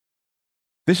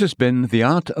This has been The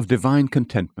Art of Divine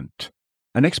Contentment,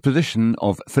 an exposition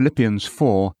of Philippians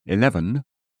 4:11,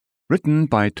 written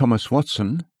by Thomas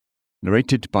Watson,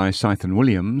 narrated by Scythan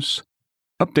Williams,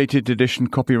 updated edition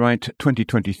copyright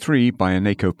 2023 by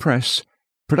Anako Press,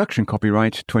 production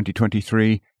copyright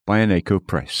 2023 by Anako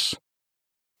Press.